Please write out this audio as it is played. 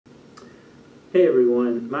Hey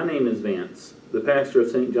everyone, my name is Vance, the pastor of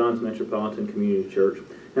St. John's Metropolitan Community Church,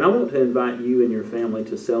 and I want to invite you and your family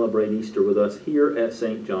to celebrate Easter with us here at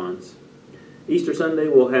St. John's. Easter Sunday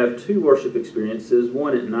we'll have two worship experiences,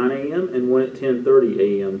 one at 9 a.m. and one at 10:30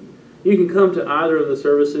 a.m. You can come to either of the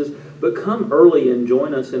services, but come early and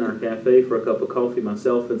join us in our cafe for a cup of coffee.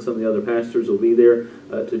 Myself and some of the other pastors will be there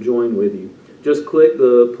to join with you. Just click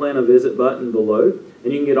the Plan a Visit button below,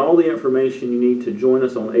 and you can get all the information you need to join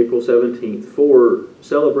us on April 17th for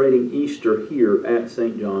celebrating Easter here at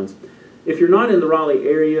St. John's. If you're not in the Raleigh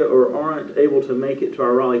area or aren't able to make it to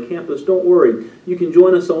our Raleigh campus, don't worry. You can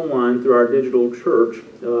join us online through our digital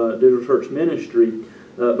church ministry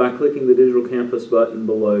by clicking the Digital Campus button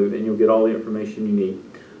below, and you'll get all the information you need.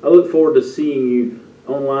 I look forward to seeing you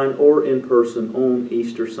online or in person on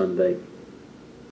Easter Sunday.